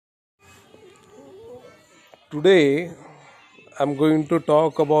Today, I'm going to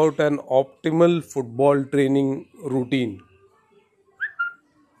talk about an optimal football training routine.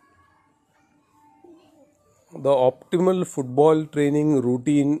 The optimal football training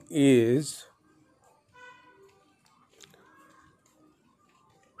routine is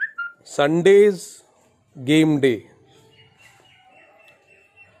Sundays game day,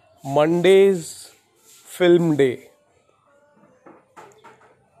 Mondays film day,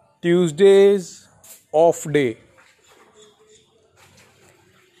 Tuesdays off day,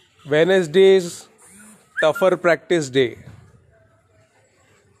 Wednesdays tougher practice day,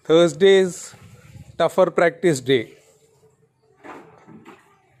 Thursdays tougher practice day,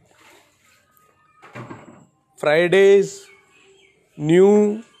 Fridays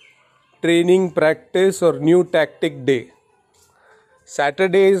new training practice or new tactic day,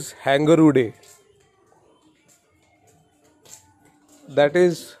 Saturdays Hangaroo day. That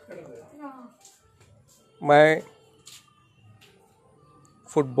is my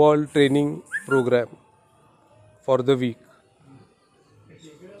football training program for the week.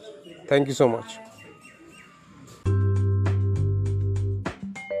 Thank you so much.